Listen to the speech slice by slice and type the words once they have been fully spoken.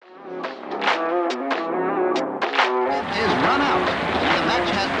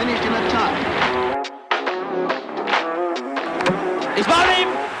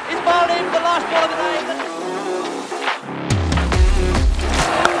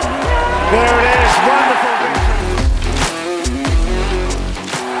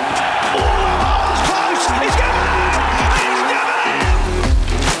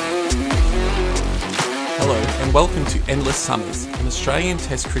Endless Summers, an Australian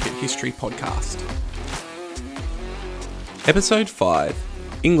Test cricket history podcast. Episode 5,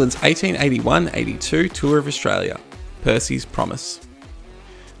 England's 1881-82 Tour of Australia, Percy's Promise.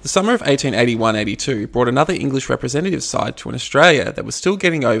 The summer of 1881-82 brought another English representative side to an Australia that was still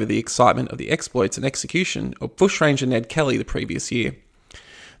getting over the excitement of the exploits and execution of bushranger Ned Kelly the previous year.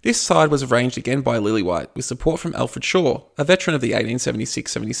 This side was arranged again by Lillywhite, with support from Alfred Shaw, a veteran of the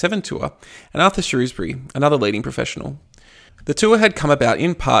 1876-77 tour, and Arthur Shrewsbury, another leading professional. The tour had come about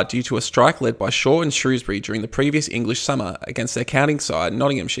in part due to a strike led by Shaw and Shrewsbury during the previous English summer against their counting side,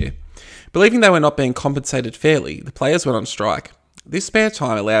 Nottinghamshire. Believing they were not being compensated fairly, the players went on strike. This spare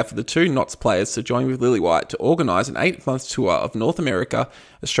time allowed for the two Notts players to join with Lillywhite to organise an 8-month tour of North America,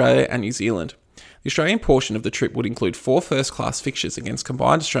 Australia and New Zealand. The Australian portion of the trip would include 4 first-class fixtures against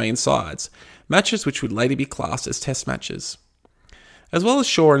combined Australian sides, matches which would later be classed as test matches. As well as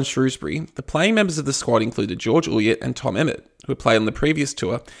Shaw and Shrewsbury, the playing members of the squad included George Ulyett and Tom Emmett, who had played on the previous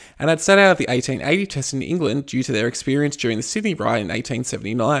tour and had sat out of the 1880 test in England due to their experience during the Sydney ride in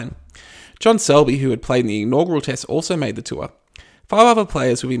 1879. John Selby, who had played in the inaugural test, also made the tour. 5 other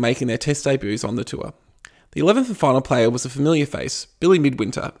players would be making their test debuts on the tour. The 11th and final player was a familiar face, Billy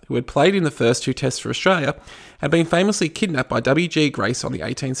Midwinter, who had played in the first 2 tests for Australia and been famously kidnapped by W.G. Grace on the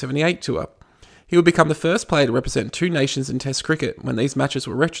 1878 tour. He would become the first player to represent 2 nations in Test cricket when these matches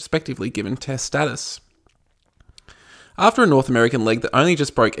were retrospectively given Test status. After a North American leg that only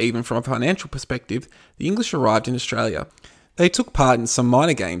just broke even from a financial perspective, the English arrived in Australia. They took part in some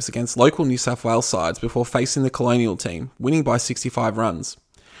minor games against local New South Wales sides before facing the colonial team, winning by 65 runs.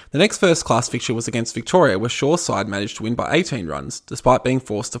 The next first-class fixture was against Victoria, where Shaw's side managed to win by 18 runs, despite being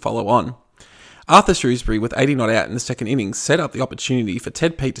forced to follow on. Arthur Shrewsbury, with 80 not out in the second innings, set up the opportunity for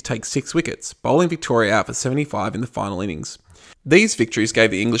Ted Peat to take 6 wickets, bowling Victoria out for 75 in the final innings. These victories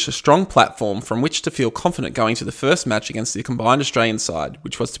gave the English a strong platform from which to feel confident going to the first match against the combined Australian side,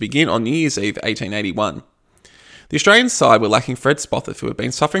 which was to begin on New Year's Eve 1881. The Australian side were lacking Fred Spofforth, who had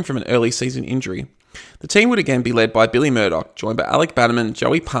been suffering from an early season injury. The team would again be led by Billy Murdoch, joined by Alec Bannerman,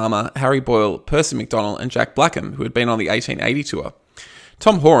 Joey Palmer, Harry Boyle, Percy McDonald and Jack Blackham, who had been on the 1880 tour.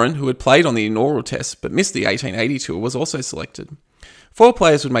 Tom Horan, who had played on the inaugural test but missed the 1880 tour, was also selected. 4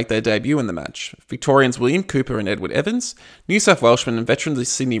 players would make their debut in the match: Victorians William Cooper and Edward Evans, New South Welshman and veteran of the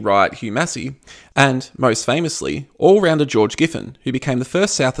Sydney Riot Hugh Massey, and, most famously, all-rounder George Giffen, who became the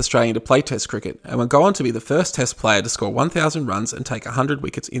first South Australian to play Test cricket and would go on to be the first Test player to score 1,000 runs and take 100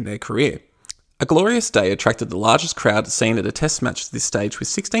 wickets in their career. A glorious day attracted the largest crowd seen at a Test match at this stage, with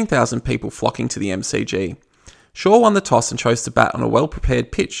 16,000 people flocking to the MCG. Shaw won the toss and chose to bat on a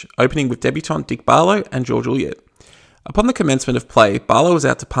well-prepared pitch, opening with debutant Dick Barlow and George Ulyett. Upon the commencement of play, Barlow was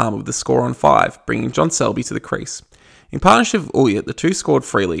out to Palmer with the score on 5, bringing John Selby to the crease. In partnership with Ulyett, the two scored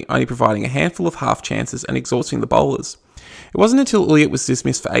freely, only providing a handful of half chances and exhausting the bowlers. It wasn't until Ulyett was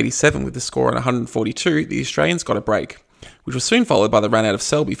dismissed for 87 with the score on 142 the Australians got a break, which was soon followed by the run out of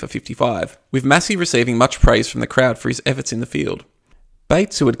Selby for 55, with Massey receiving much praise from the crowd for his efforts in the field.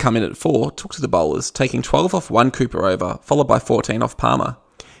 Bates, who had come in at 4, took to the bowlers, taking 12 off 1 Cooper over, followed by 14 off Palmer.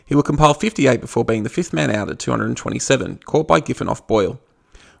 He would compile 58 before being the 5th man out at 227, caught by Giffen off Boyle.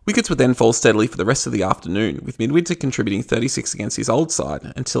 Wickets would then fall steadily for the rest of the afternoon, with Midwinter contributing 36 against his old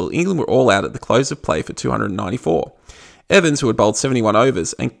side, until England were all out at the close of play for 294. Evans, who had bowled 71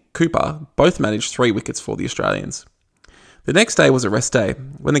 overs, and Cooper both managed 3 wickets for the Australians. The next day was a rest day.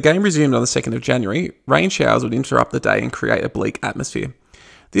 When the game resumed on the 2nd of January, rain showers would interrupt the day and create a bleak atmosphere.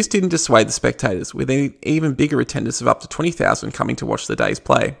 This didn't dissuade the spectators, with an even bigger attendance of up to 20,000 coming to watch the day's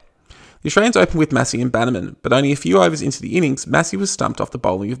play. The Australians opened with Massey and Bannerman, but only a few overs into the innings, Massey was stumped off the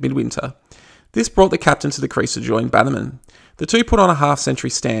bowling of Midwinter. This brought the captain to the crease to join Bannerman. The two put on a half-century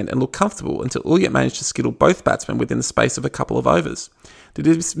stand and looked comfortable until Ulyett managed to skittle both batsmen within the space of a couple of overs. The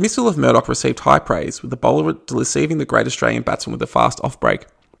dismissal of Murdoch received high praise, with the bowler deceiving the great Australian batsman with a fast off-break.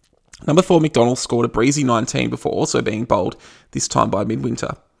 Number 4 McDonald scored a breezy 19 before also being bowled, this time by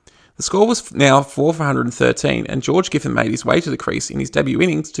Midwinter. The score was now 4 for 113, and George Giffen made his way to the crease in his debut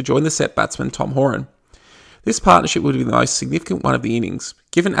innings to join the set batsman Tom Horan. This partnership would be the most significant one of the innings.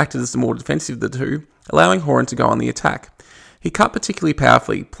 Giffen acted as the more defensive of the two, allowing Horan to go on the attack. He cut particularly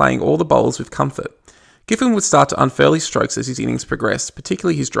powerfully, playing all the bowlers with comfort. Giffen would start to unfurl his strokes as his innings progressed,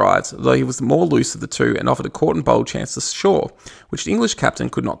 particularly his drives, although he was the more loose of the two and offered a caught and bowled chance to Shaw, which the English captain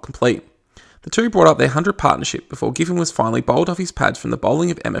could not complete. The two brought up their 100 partnership before Giffen was finally bowled off his pads from the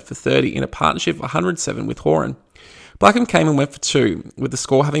bowling of Emmett for 30 in a partnership of 107 with Horan. Blackham came and went for 2, with the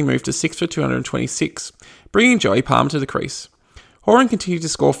score having moved to 6 for 226, bringing Joey Palmer to the crease. Horan continued to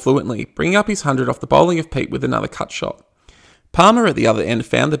score fluently, bringing up his 100 off the bowling of Peat with another cut shot. Palmer at the other end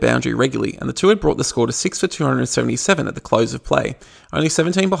found the boundary regularly, and the two had brought the score to 6 for 277 at the close of play, only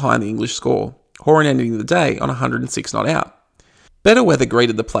 17 behind the English score, Horan ending the day on 106 not out. Better weather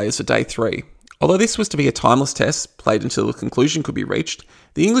greeted the players for day 3. Although this was to be a timeless test, played until a conclusion could be reached,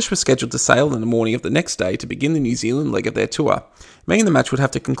 the English were scheduled to sail in the morning of the next day to begin the New Zealand leg of their tour, meaning the match would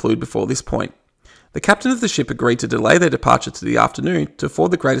have to conclude before this point. The captain of the ship agreed to delay their departure to the afternoon to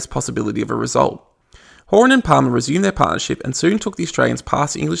afford the greatest possibility of a result. Horan and Palmer resumed their partnership and soon took the Australians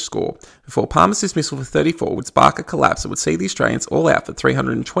past the English score before Palmer's dismissal for 34 would spark a collapse that would see the Australians all out for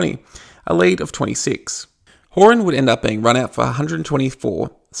 320, a lead of 26. Horan would end up being run out for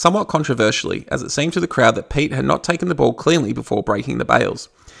 124, somewhat controversially, as it seemed to the crowd that Pete had not taken the ball cleanly before breaking the bails.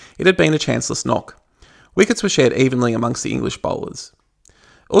 It had been a chanceless knock. Wickets were shared evenly amongst the English bowlers.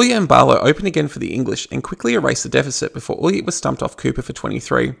 Ulyett and Barlow opened again for the English and quickly erased the deficit before Ulyett was stumped off Cooper for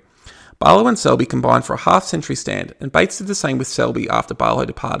 23. Barlow and Selby combined for a half-century stand, and Bates did the same with Selby after Barlow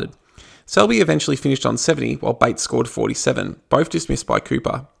departed. Selby eventually finished on 70, while Bates scored 47, both dismissed by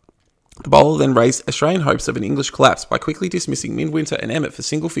Cooper. The bowler then raised Australian hopes of an English collapse by quickly dismissing Midwinter and Emmett for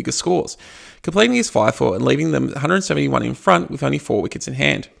single-figure scores, completing his 5-4 and leaving them 171 in front with only 4 wickets in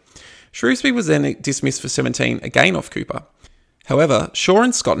hand. Shrewsbury was then dismissed for 17, again off Cooper. However, Shaw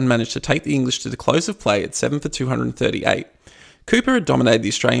and Scotton managed to take the English to the close of play at 7 for 238. Cooper had dominated the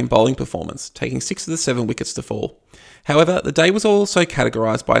Australian bowling performance, taking 6 of the 7 wickets to fall. However, the day was also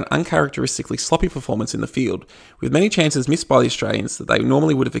categorised by an uncharacteristically sloppy performance in the field, with many chances missed by the Australians that they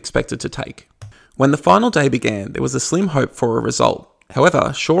normally would have expected to take. When the final day began, there was a slim hope for a result.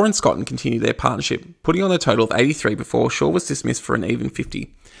 However, Shaw and Scotton continued their partnership, putting on a total of 83 before Shaw was dismissed for an even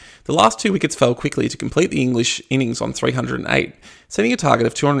 50. The last 2 wickets fell quickly to complete the English innings on 308, setting a target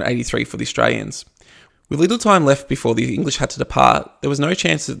of 283 for the Australians. With little time left before the English had to depart, there was no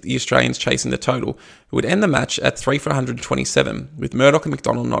chance of the Australians chasing the total, who would end the match at 3 for 127, with Murdoch and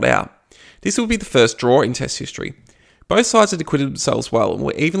McDonald not out. This would be the first draw in Test history. Both sides had acquitted themselves well and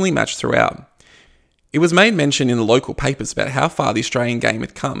were evenly matched throughout. It was made mention in the local papers about how far the Australian game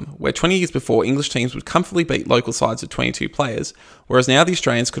had come, where 20 years before English teams would comfortably beat local sides of 22 players, whereas now the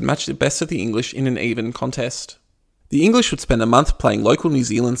Australians could match the best of the English in an even contest. The English would spend a month playing local New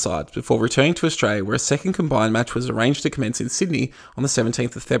Zealand sides before returning to Australia, where a second combined match was arranged to commence in Sydney on the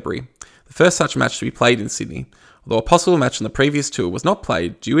 17th of February, the first such match to be played in Sydney, although a possible match on the previous tour was not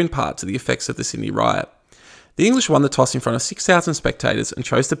played due in part to the effects of the Sydney riot. The English won the toss in front of 6,000 spectators and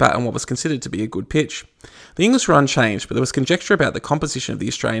chose to bat on what was considered to be a good pitch. The English were unchanged, but there was conjecture about the composition of the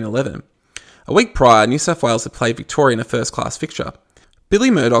Australian 11. A week prior, New South Wales had played Victorian in a first-class fixture.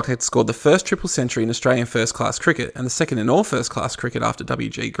 Billy Murdoch had scored the first triple century in Australian first-class cricket and the second in all first-class cricket after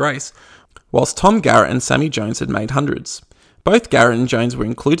W.G. Grace, whilst Tom Garrett and Sammy Jones had made hundreds. Both Garrett and Jones were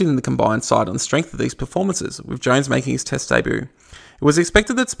included in the combined side on the strength of these performances, with Jones making his Test debut. It was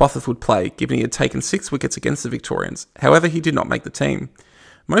expected that Spofforth would play, given he had taken 6 wickets against the Victorians. However, he did not make the team.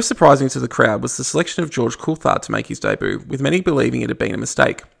 Most surprising to the crowd was the selection of George Coulthard to make his debut, with many believing it had been a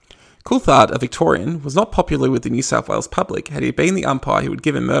mistake. Coulthard, a Victorian, was not popular with the New South Wales public had he been the umpire who had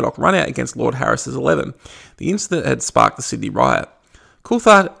given Murdoch run out against Lord Harris's 11, the incident that had sparked the Sydney riot.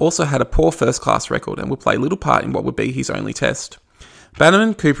 Coulthard also had a poor first-class record and would play little part in what would be his only test.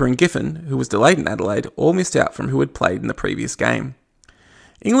 Bannerman, Cooper and Giffen, who was delayed in Adelaide, all missed out from who had played in the previous game.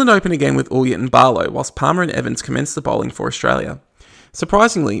 England opened again with Ulyett and Barlow, whilst Palmer and Evans commenced the bowling for Australia.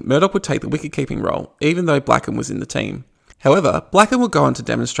 Surprisingly, Murdoch would take the wicket-keeping role, even though Blackham was in the team. However, Blackham would go on to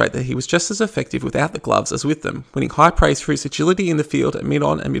demonstrate that he was just as effective without the gloves as with them, winning high praise for his agility in the field at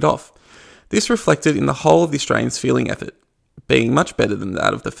mid-on and mid-off. This reflected in the whole of the Australians' fielding effort, being much better than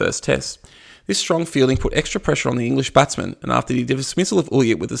that of the first test. This strong fielding put extra pressure on the English batsmen, and after the dismissal of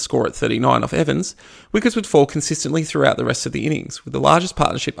Ulyett with a score at 39 off Evans, wickets would fall consistently throughout the rest of the innings, with the largest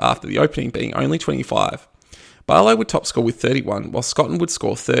partnership after the opening being only 25. Barlow would top score with 31, while Scotton would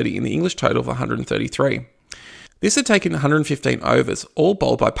score 30 in the English total of 133. This had taken 115 overs, all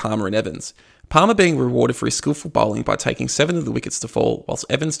bowled by Palmer and Evans, Palmer being rewarded for his skillful bowling by taking 7 of the wickets to fall, whilst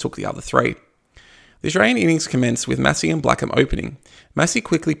Evans took the other 3. The Australian innings commenced with Massey and Blackham opening. Massey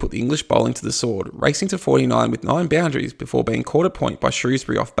quickly put the English bowling to the sword, racing to 49 with 9 boundaries before being caught at point by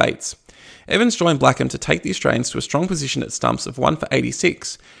Shrewsbury off Bates. Evans joined Blackham to take the Australians to a strong position at stumps of 1 for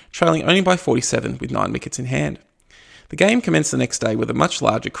 86, trailing only by 47 with 9 wickets in hand. The game commenced the next day with a much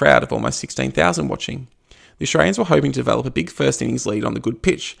larger crowd of almost 16,000 watching. The Australians were hoping to develop a big first innings lead on the good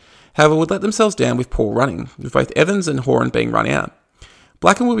pitch, however would let themselves down with poor running, with both Evans and Horan being run out.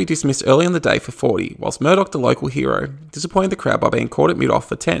 Blackham would be dismissed early in the day for 40, whilst Murdoch, the local hero, disappointed the crowd by being caught at mid-off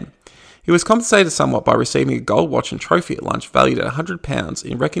for 10. He was compensated somewhat by receiving a gold watch and trophy at lunch valued at £100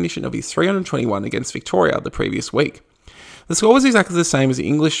 in recognition of his 321 against Victoria the previous week. The score was exactly the same as the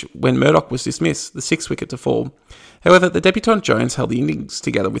English when Murdoch was dismissed, the sixth wicket to fall. However, the debutant Jones held the innings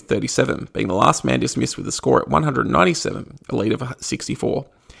together with 37, being the last man dismissed with a score at 197, a lead of 64.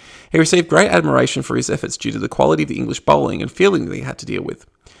 He received great admiration for his efforts due to the quality of the English bowling and fielding that he had to deal with.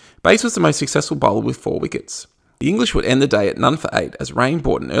 Bates was the most successful bowler with 4 wickets. The English would end the day at none for 8 as rain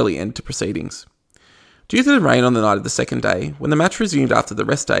brought an early end to proceedings. Due to the rain on the night of the second day, when the match resumed after the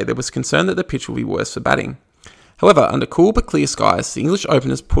rest day, there was concern that the pitch would be worse for batting. However, under cool but clear skies, the English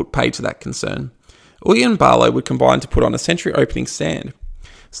openers put paid to that concern. Ulian and Barlow would combine to put on a century opening stand.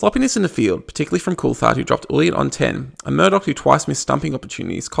 Sloppiness in the field, particularly from Coulthard who dropped Ulian on 10, and Murdoch who twice missed stumping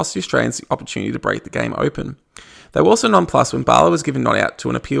opportunities, cost the Australians the opportunity to break the game open. They were also nonplussed when Barlow was given not out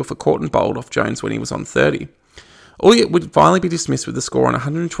to an appeal for caught and bowled off Jones when he was on 30. Ulian would finally be dismissed with the score on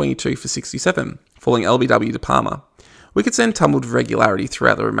 122 for 67, falling LBW to Palmer. Wickets then tumbled with regularity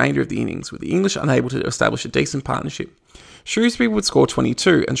throughout the remainder of the innings, with the English unable to establish a decent partnership. Shrewsbury would score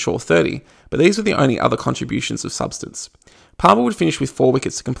 22 and Shaw 30, but these were the only other contributions of substance. Palmer would finish with 4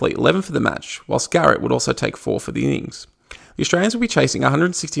 wickets to complete 11 for the match, whilst Garrett would also take 4 for the innings. The Australians would be chasing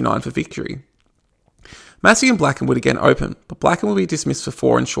 169 for victory. Massey and Blackham would again open, but Blackham would be dismissed for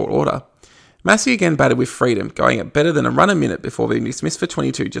 4 in short order. Massey again batted with freedom, going at better than a run a minute before being dismissed for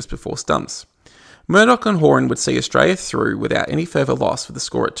 22 just before stumps. Murdoch and Horan would see Australia through without any further loss with the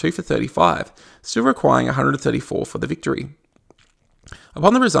score at 2 for 35, still requiring 134 for the victory.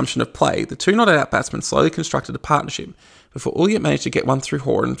 Upon the resumption of play, the two not-out batsmen slowly constructed a partnership before Ulian managed to get one through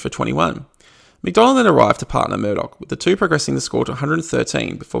Horan for 21. McDonald then arrived to partner Murdoch, with the two progressing the score to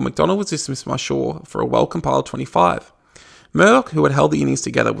 113 before McDonald was dismissed by Shaw for a well-compiled 25. Murdoch, who had held the innings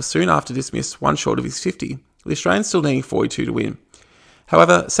together, was soon after dismissed one short of his 50, with the Australians still needing 42 to win.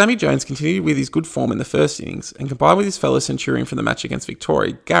 However, Sammy Jones continued with his good form in the first innings, and combined with his fellow Centurion from the match against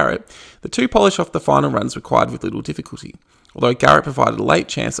Victoria, Garrett, the two polished off the final runs required with little difficulty, although Garrett provided a late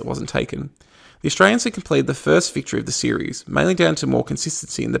chance that wasn't taken. The Australians had completed the first victory of the series, mainly down to more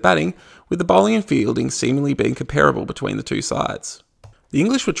consistency in the batting, with the bowling and fielding seemingly being comparable between the two sides. The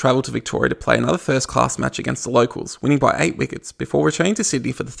English would travel to Victoria to play another first-class match against the locals, winning by 8 wickets, before returning to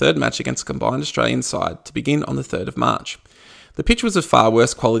Sydney for the third match against the combined Australian side to begin on the 3rd of March. The pitch was of far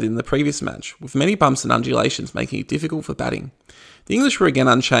worse quality than the previous match, with many bumps and undulations making it difficult for batting. The English were again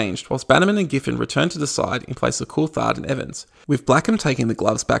unchanged, whilst Bannerman and Giffen returned to the side in place of Coulthard and Evans, with Blackham taking the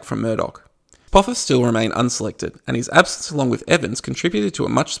gloves back from Murdoch. Poffo still remained unselected, and his absence along with Evans contributed to a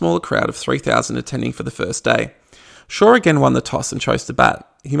much smaller crowd of 3,000 attending for the first day. Shaw again won the toss and chose to bat.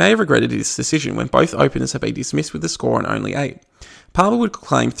 He may have regretted his decision when both openers had been dismissed with the score on only 8. Palmer would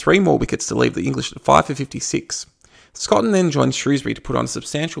claim 3 more wickets to leave the English at 5 for 56. Scotland then joined Shrewsbury to put on a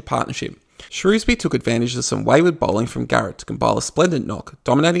substantial partnership. Shrewsbury took advantage of some wayward bowling from Garrett to compile a splendid knock,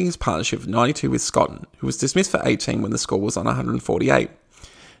 dominating his partnership of 92 with Scotland, who was dismissed for 18 when the score was on 148.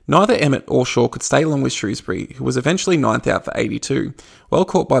 Neither Emmett or Shaw could stay long with Shrewsbury, who was eventually 9th out for 82, well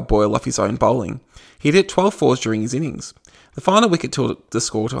caught by Boyle off his own bowling. He hit 12 fours during his innings. The final wicket took the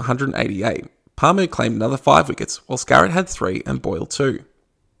score to 188. Palmer claimed another 5 wickets, whilst Garrett had 3 and Boyle 2.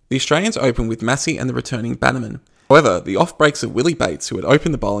 The Australians opened with Massey and the returning Bannerman. However, the off-breaks of Willie Bates, who had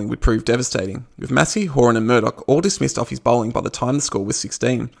opened the bowling, would prove devastating, with Massey, Horan and Murdoch all dismissed off his bowling by the time the score was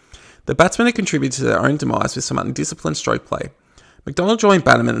 16. The batsmen had contributed to their own demise with some undisciplined stroke play. McDonald joined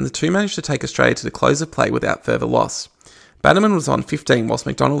Bannerman and the two managed to take Australia to the close of play without further loss. Bannerman was on 15 whilst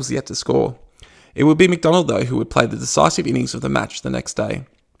McDonald was yet to score. It would be McDonald, though, who would play the decisive innings of the match the next day.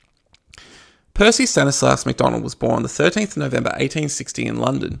 Percy Stanislaus MacDonald was born on the 13th of November 1860 in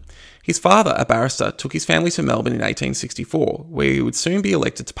London. His father, a barrister, took his family to Melbourne in 1864, where he would soon be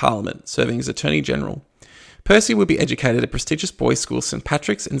elected to Parliament, serving as Attorney General. Percy would be educated at prestigious boys' schools St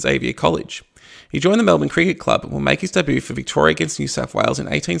Patrick's and Xavier College. He joined the Melbourne Cricket Club and will make his debut for Victoria against New South Wales in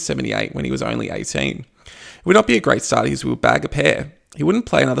 1878 when he was only 18. It would not be a great start as he would bag a pair. He wouldn't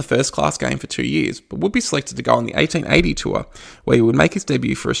play another first-class game for 2 years, but would be selected to go on the 1880 tour, where he would make his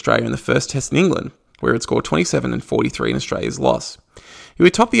debut for Australia in the first test in England, where he would score 27 and 43 in Australia's loss. He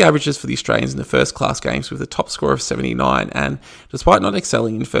would top the averages for the Australians in the first-class games with a top score of 79 and, despite not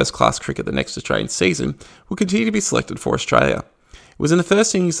excelling in first-class cricket the next Australian season, would continue to be selected for Australia. It was in the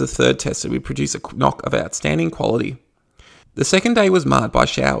first innings of the third test that he would produce a knock of outstanding quality. The second day was marred by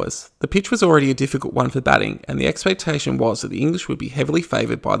showers. The pitch was already a difficult one for batting, and the expectation was that the English would be heavily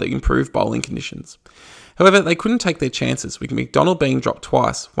favoured by the improved bowling conditions. However, they couldn't take their chances, with McDonald being dropped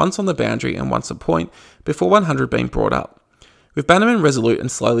twice, once on the boundary and once at point, before 100 being brought up. With Bannerman resolute and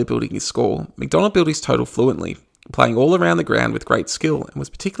slowly building his score, McDonald built his total fluently, playing all around the ground with great skill and was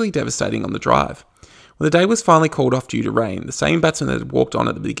particularly devastating on the drive. When the day was finally called off due to rain, the same batsman that had walked on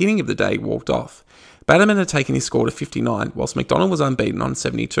at the beginning of the day walked off. Bannerman had taken his score to 59, whilst McDonald was unbeaten on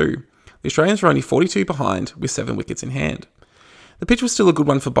 72. The Australians were only 42 behind, with 7 wickets in hand. The pitch was still a good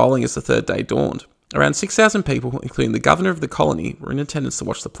one for bowling as the third day dawned. Around 6,000 people, including the governor of the colony, were in attendance to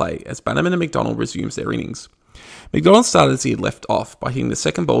watch the play as Bannerman and McDonald resumed their innings. McDonald started as he had left off by hitting the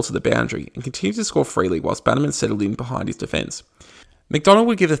second ball to the boundary and continued to score freely whilst Bannerman settled in behind his defence. McDonald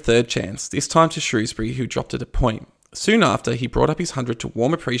would give a third chance, this time to Shrewsbury, who dropped it a point. Soon after, he brought up his 100 to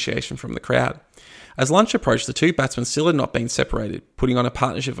warm appreciation from the crowd. As lunch approached, the two batsmen still had not been separated, putting on a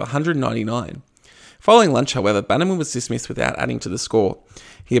partnership of 199. Following lunch, however, Bannerman was dismissed without adding to the score.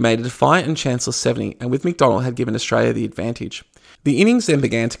 He had made a defiant and chanceless 70, and with McDonald had given Australia the advantage. The innings then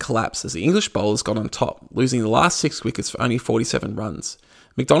began to collapse as the English bowlers got on top, losing the last 6 wickets for only 47 runs.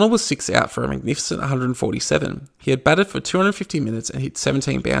 McDonald was 6 out for a magnificent 147. He had batted for 250 minutes and hit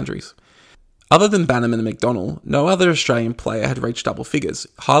 17 boundaries. Other than Bannerman and McDonald, no other Australian player had reached double figures,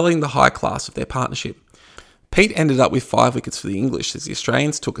 highlighting the high class of their partnership. Pete ended up with 5 wickets for the English as the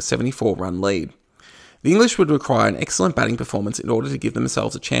Australians took a 74-run lead. The English would require an excellent batting performance in order to give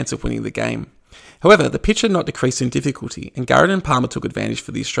themselves a chance of winning the game. However, the pitch had not decreased in difficulty, and Garrett and Palmer took advantage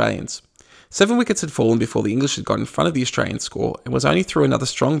for the Australians. 7 wickets had fallen before the English had got in front of the Australian score, and was only through another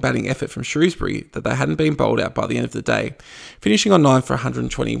strong batting effort from Shrewsbury that they hadn't been bowled out by the end of the day, finishing on 9 for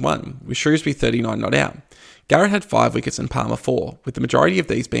 121, with Shrewsbury 39 not out. Garrett had 5 wickets and Palmer 4, with the majority of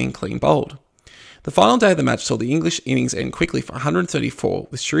these being clean bowled. The final day of the match saw the English innings end quickly for 134,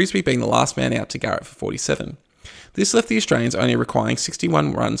 with Shrewsbury being the last man out to Garrett for 47. This left the Australians only requiring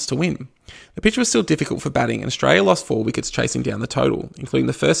 61 runs to win. The pitch was still difficult for batting, and Australia lost 4 wickets chasing down the total, including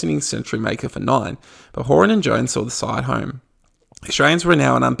the first innings century maker for 9, but Horan and Jones saw the side home. The Australians were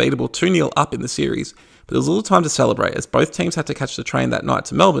now an unbeatable 2-0 up in the series, but there was little time to celebrate as both teams had to catch the train that night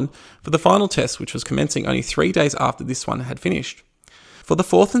to Melbourne for the final test, which was commencing only 3 days after this one had finished. For the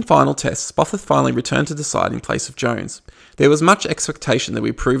fourth and final test, Spofforth finally returned to the side in place of Jones. There was much expectation that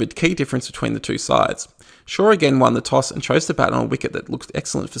we prove a key difference between the two sides. Shaw again won the toss and chose to bat on a wicket that looked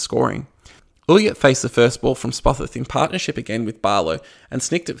excellent for scoring. Elliott faced the first ball from Spofforth in partnership again with Barlow and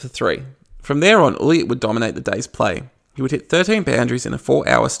snicked it for 3. From there on, Elliott would dominate the day's play. He would hit 13 boundaries in a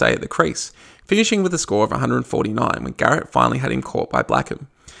 4-hour stay at the crease, finishing with a score of 149 when Garrett finally had him caught by Blackham.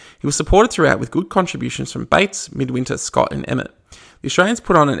 He was supported throughout with good contributions from Bates, Midwinter, Scott and Emmett. The Australians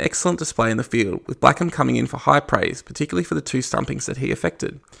put on an excellent display in the field, with Blackham coming in for high praise, particularly for the 2 stumpings that he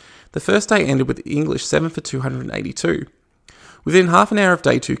effected. The first day ended with the English 7 for 282. Within half an hour of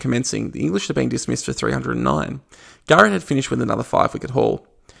day 2 commencing, the English had been dismissed for 309. Garrett had finished with another 5-wicket haul.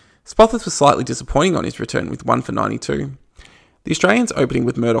 Spofforth was slightly disappointing on his return with 1 for 92. The Australians, opening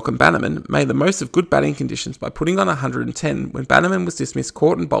with Murdoch and Bannerman, made the most of good batting conditions by putting on 110 when Bannerman was dismissed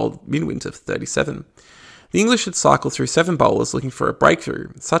caught and bowled Midwinter for 37. The English had cycled through 7 bowlers looking for a breakthrough,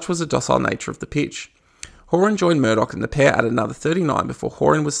 such was the docile nature of the pitch. Horan joined Murdoch and the pair added another 39 before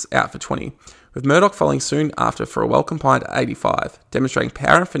Horan was out for 20, with Murdoch following soon after for a well-combined 85, demonstrating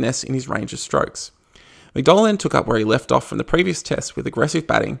power and finesse in his range of strokes. McDonald then took up where he left off from the previous test with aggressive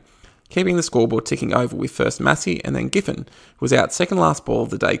batting, keeping the scoreboard ticking over with first Massey and then Giffen, who was out second last ball of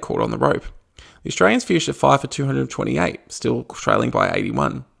the day caught on the rope. The Australians finished at 5 for 228, still trailing by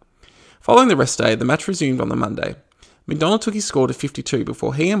 81. Following the rest day, the match resumed on the Monday. McDonald took his score to 52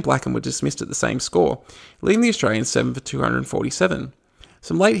 before he and Blackham were dismissed at the same score, leaving the Australians 7 for 247.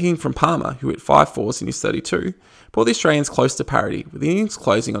 Some late hitting from Palmer, who hit 5 fours in his 32, brought the Australians close to parity, with the innings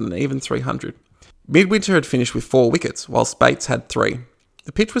closing on an even 300. Midwinter had finished with 4 wickets, whilst Bates had 3.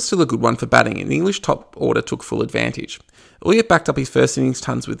 The pitch was still a good one for batting, and the English top order took full advantage. Elliott backed up his first innings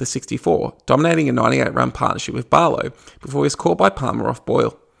tons with a 64, dominating a 98-run partnership with Barlow before he was caught by Palmer off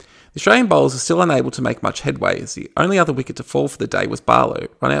Boyle. The Australian bowlers were still unable to make much headway, as the only other wicket to fall for the day was Barlow,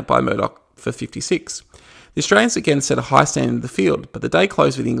 run out by Murdoch for 56. The Australians again set a high standard in the field, but the day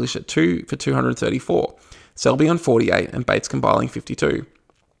closed with English at 2 for 234, Selby on 48 and Bates compiling 52.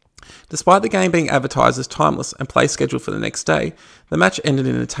 Despite the game being advertised as timeless and play scheduled for the next day, the match ended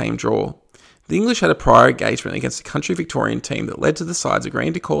in a tame draw. The English had a prior engagement against a country Victorian team that led to the sides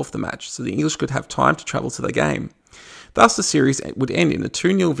agreeing to call off the match so the English could have time to travel to the game. Thus, the series would end in a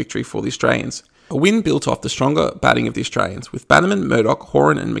 2-0 victory for the Australians. A win built off the stronger batting of the Australians, with Bannerman, Murdoch,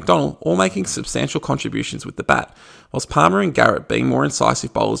 Horan and McDonald all making substantial contributions with the bat, whilst Palmer and Garrett being more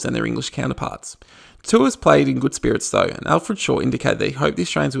incisive bowlers than their English counterparts. The tours played in good spirits though, and Alfred Shaw indicated that he hoped the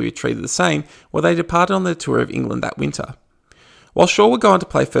Australians would be treated the same while they departed on their tour of England that winter. While Shaw would go on to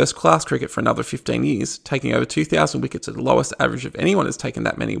play first-class cricket for another 15 years, taking over 2,000 wickets at the lowest average of anyone has taken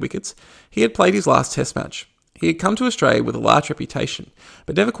that many wickets, he had played his last test match. He had come to Australia with a large reputation,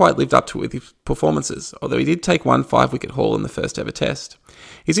 but never quite lived up to it with his performances, although he did take one 5-wicket haul in the first ever test.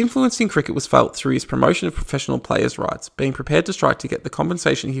 His influence in cricket was felt through his promotion of professional players' rights, being prepared to strike to get the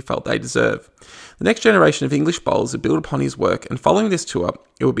compensation he felt they deserve. The next generation of English bowlers would build upon his work, and following this tour,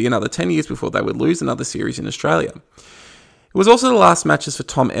 it would be another 10 years before they would lose another series in Australia. It was also the last matches for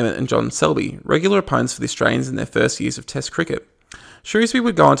Tom Emmett and John Selby, regular opponents for the Australians in their first years of Test cricket. Shrewsbury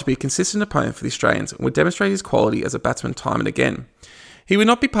would go on to be a consistent opponent for the Australians and would demonstrate his quality as a batsman time and again. He would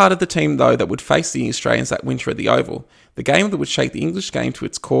not be part of the team, though, that would face the Australians that winter at the Oval, the game that would shake the English game to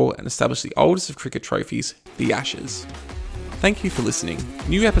its core and establish the oldest of cricket trophies, the Ashes. Thank you for listening.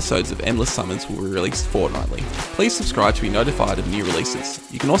 New episodes of Endless Summons will be released fortnightly. Please subscribe to be notified of new releases.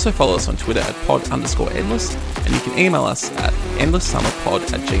 You can also follow us on Twitter at pod_endless, and you can email us at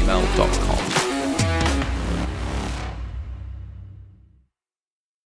endlesssummerpod@gmail.com.